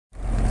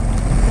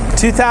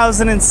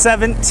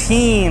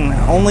2017,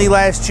 only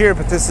last year,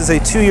 but this is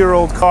a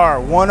 2-year-old car.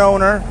 One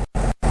owner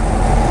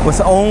with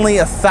only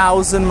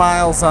 1,000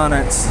 miles on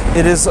it.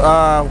 It is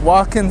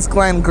Watkins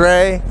Glen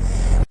Gray,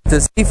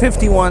 the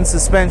Z51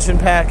 suspension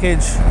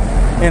package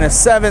in a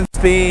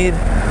 7-speed,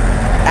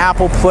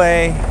 Apple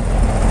Play,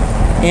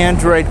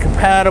 Android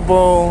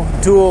compatible,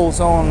 dual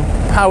zone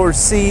power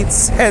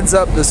seats,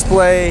 heads-up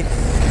display,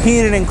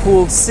 heated and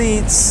cooled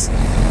seats,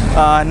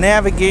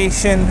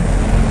 navigation,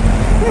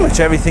 pretty much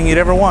everything you'd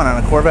ever want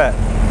on a Corvette.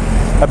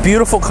 A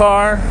beautiful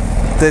car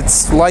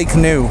that's like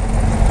new.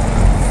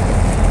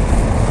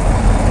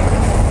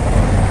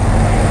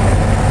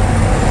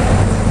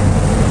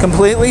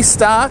 Completely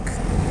stock,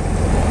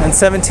 and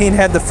 17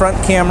 had the front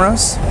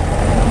cameras.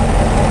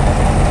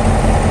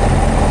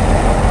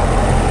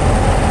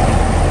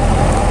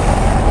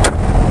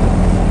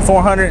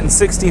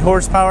 .460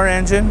 horsepower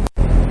engine.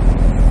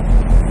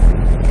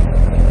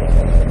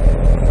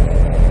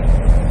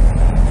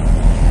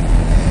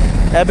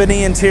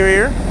 Ebony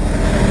interior.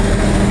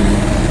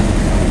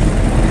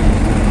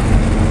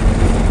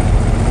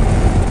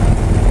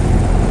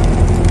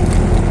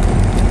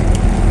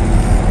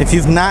 If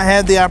you've not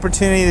had the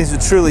opportunity, these are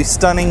truly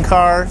stunning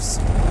cars.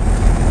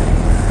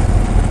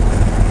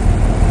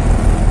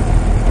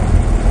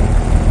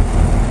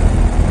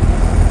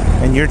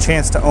 And your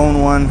chance to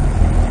own one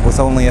with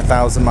only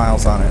 1,000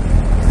 miles on it.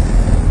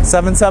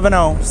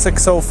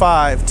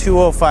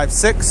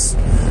 770-605-2056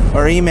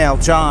 or email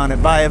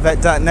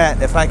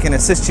john@buyavette.net if I can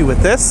assist you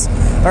with this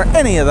or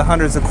any of the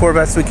hundreds of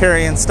Corvettes we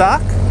carry in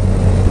stock.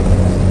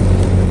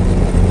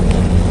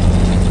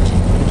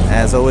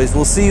 As always,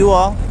 we'll see you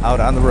all out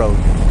on the road.